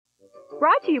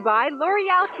Brought to you by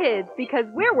L'Oreal Kids, because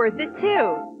we're worth it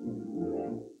too.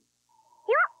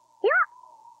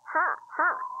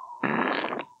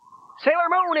 Sailor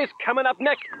Moon is coming up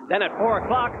next. Then at 4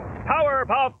 o'clock,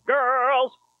 Powerpuff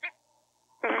Girls.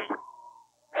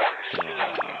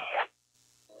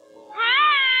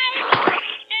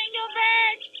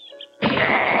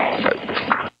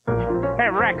 Hey,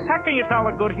 Rex, how can you tell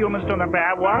the good humans from the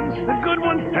bad ones? The good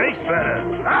ones taste better.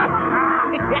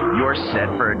 You're set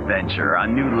for adventure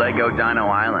on new Lego Dino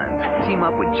Island. Team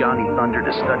up with Johnny Thunder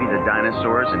to study the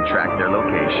dinosaurs and track their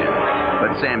location.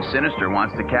 But Sam Sinister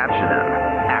wants to capture them.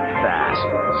 Act fast,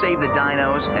 save the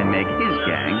dinos, and make his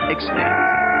gang extinct.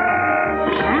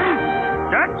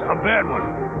 That's a bad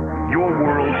one. Your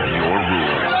world, your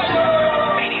rules.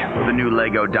 The new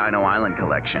Lego Dino Island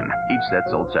collection. Each set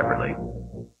sold separately.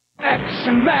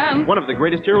 Action Man! One of the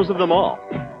greatest heroes of them all.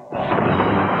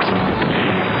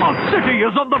 Our city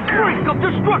is on the brink of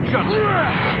destruction!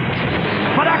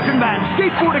 But Action Man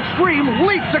Skateboard Extreme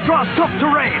leaps across tough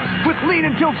terrain with lean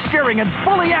and tilt steering and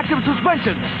fully active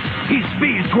suspension. He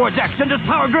speeds towards X and his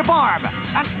power grip arm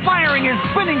and firing his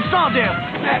spinning saw disc.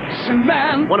 Action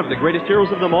Man! One of the greatest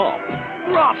heroes of them all.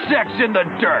 Drops X in the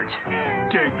dirt.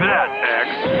 Take that,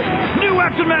 X. New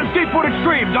Action Man Skateboard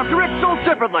Extreme. Dr. X sold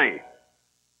separately.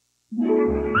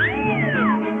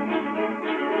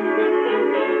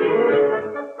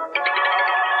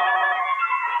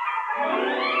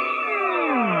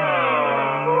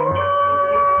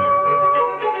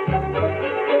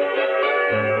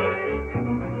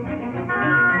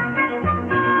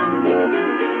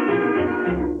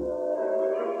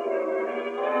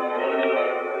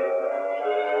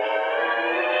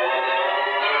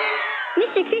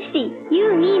 Mr. Christie,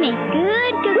 you and me make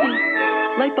good cookies.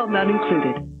 Light bulb not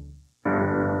included.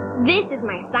 This is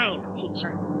my science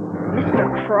teacher,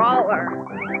 Mr. Crawler.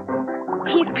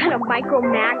 He's gonna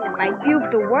micro-magnet my view of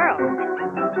the world.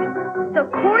 So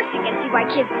of course he can see why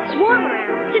kids swarm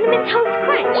around Cinnamon Toast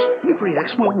Crunch. You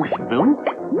react well with them?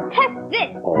 Test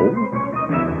this. Oh.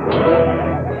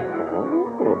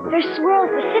 There's swirls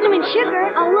of cinnamon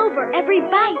sugar all over every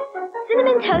bite.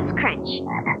 Cinnamon Toast Crunch.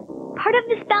 Part of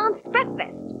this balanced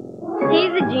breakfast.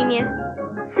 He's a genius.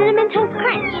 Cinnamon Toast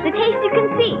Crunch, the taste you can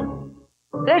see.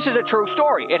 This is a true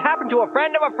story. It happened to a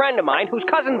friend of mine whose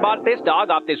cousin bought this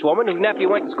dog off this woman whose nephew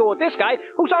went to school with this guy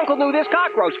whose uncle knew this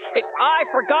cockroach. I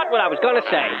forgot what I was going to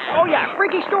say. Oh, yeah,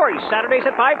 Freaky Stories, Saturdays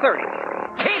at 5:30.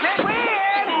 Keep it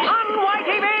weird on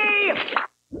YTV!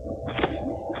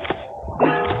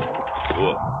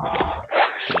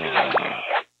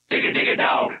 Dig it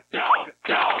down.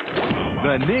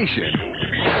 The nation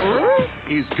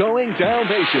is going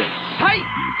Dalmatian. Hey!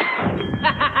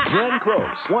 Glenn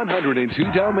Close,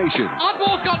 102 Dalmatians. Our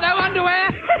ball's got no underwear!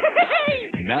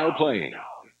 Now playing.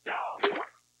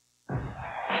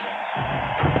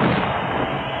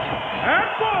 And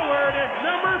forward is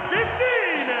number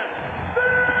 15,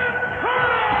 Ben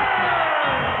Carter!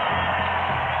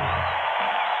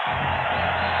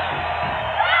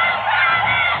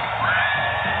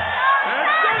 And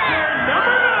center,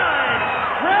 number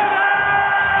 9,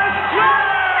 Travis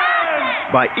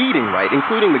Jones! By eating right,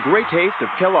 including the great taste of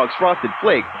Kellogg's Frosted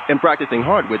Flakes, and practicing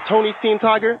hard with Tony's Team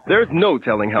Tiger, there's no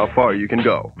telling how far you can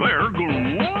go. They're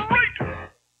great.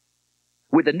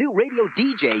 With the new radio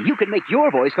DJ, you can make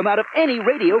your voice come out of any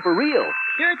radio for real.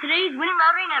 Here are today's winning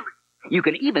lottery numbers. You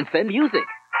can even send music.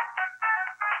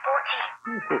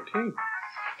 14.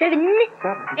 7.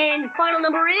 And the final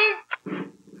number is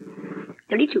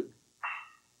 32.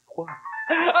 I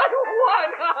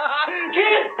won!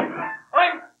 Kid!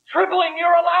 I'm tripling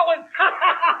your allowance!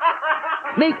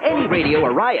 Make any radio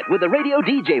a riot with the radio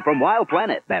DJ from Wild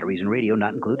Planet. Batteries and radio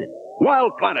not included.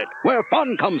 Wild Planet, where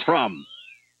fun comes from.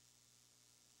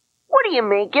 What are you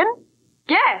making?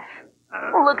 Guess.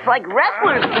 Looks like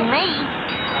wrestlers to me.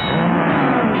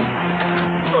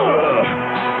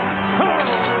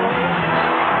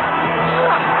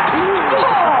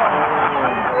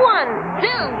 One,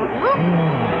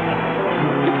 two.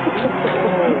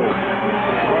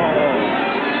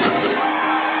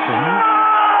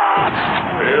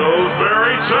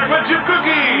 Pillsbury chocolate chip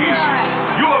cookies.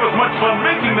 You'll have as much fun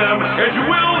making them as you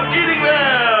will eating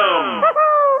them.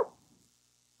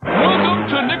 Welcome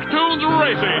to Nicktoons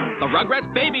Racing. The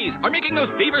Rugrats babies are making those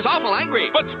beavers awful angry.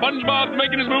 But SpongeBob's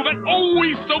making his move and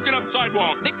always soaking up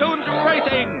sidewalk. Nicktoons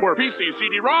Racing. For PC,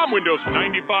 CD-ROM, Windows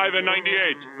 95 and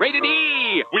 98. Rated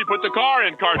E. We put the car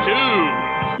in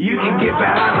cartoon. You can get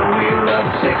behind the wheel of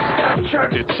a six-step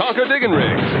truck. It's Tonka Diggin'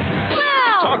 Rigs.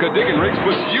 Wow! Tonka Diggin' Rigs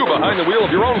puts you behind the wheel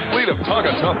of your own fleet of Tonka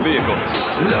Tough vehicles.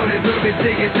 Loaded, moving,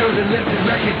 digging, through the left and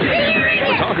right, digging.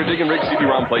 The Tonka Diggin' Rigs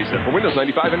CD-ROM playset for Windows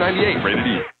 95 and 98. Rated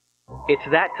E. It's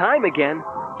that time again.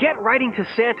 Get writing to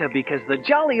Santa because the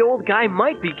jolly old guy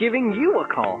might be giving you a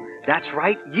call. That's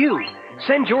right, you.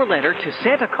 Send your letter to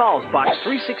Santa Calls, Box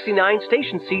 369,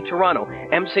 Station C, Toronto,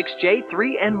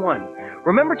 M6J3N1.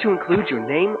 Remember to include your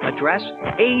name, address,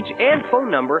 age, and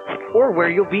phone number, or where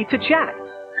you'll be to chat.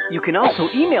 You can also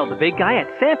email the big guy at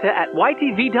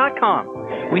santa@ytv.com.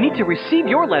 We need to receive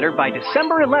your letter by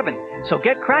December 11th, so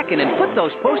get cracking and put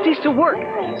those posties to work.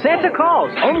 Santa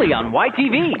Calls, only on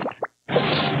YTV.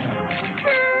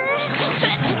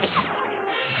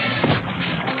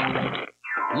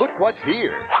 Look what's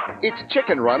here. It's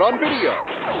Chicken Run on video.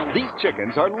 These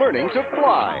chickens are learning to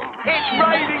fly. It's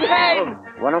Rising Hen!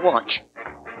 Wanna watch?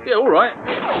 Yeah, all right.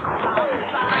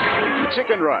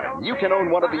 Chicken Run. You can own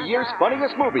one of the year's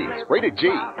funniest movies. Rated G.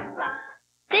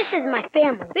 This is my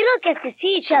family. We don't get to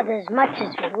see each other as much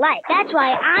as we like. That's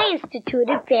why I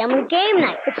instituted Family Game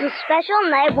Night. It's a special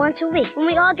night once a week when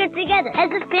we all get together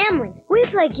as a family. We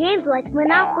play games like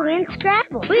Monopoly and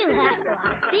Scrabble. We laugh a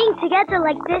lot. Being together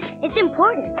like this, it's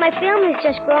important. My family's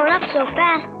just growing up so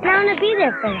fast, and I want to be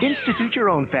there for them. Institute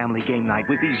your own Family Game Night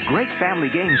with these great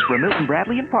family games from Milton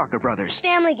Bradley and Parker Brothers.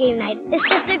 Family Game Night. It's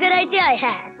just a good idea I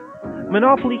had.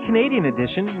 Monopoly Canadian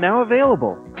Edition now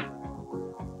available.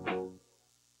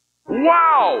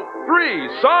 Wow! 3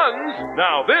 sons!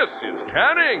 Now this is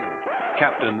canning!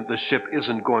 Captain, the ship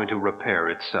isn't going to repair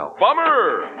itself.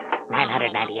 Bummer!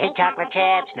 998 chocolate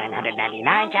chips,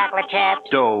 999 chocolate chips.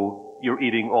 Doe, you're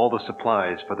eating all the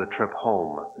supplies for the trip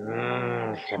home.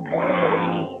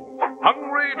 Supplies.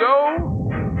 Hungry, Doe?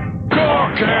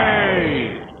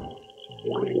 Cookie!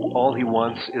 All he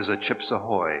wants is a Chips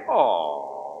Ahoy. Aww.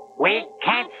 We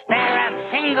can't spare a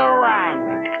single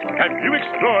one. Have you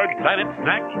explored Planet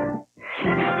Snack? The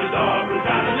dog is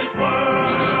out of this world.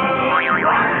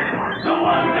 The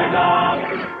Wonder Dog.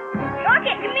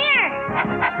 Rocket, come here.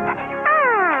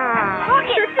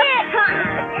 Rocket, sit.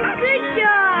 Good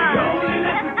job.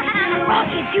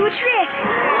 Rocket, do a trick.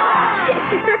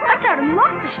 That's out of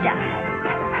monster stuff.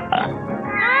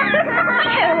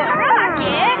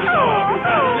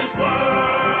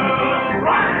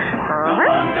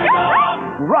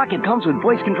 Rocket comes with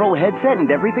voice control headset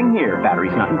and everything here.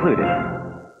 Batteries not included.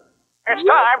 It's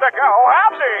time to go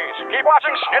Halvesies! Keep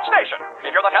watching Snitch Station.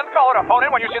 If you're the 10th caller to phone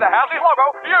in when you see the Halvesies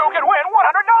logo, you can win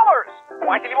 $100.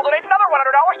 YTV will donate another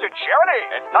 $100 to charity.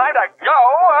 It's time to go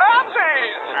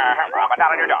Halvesies! But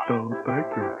not on your dog. Oh, thank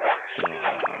you.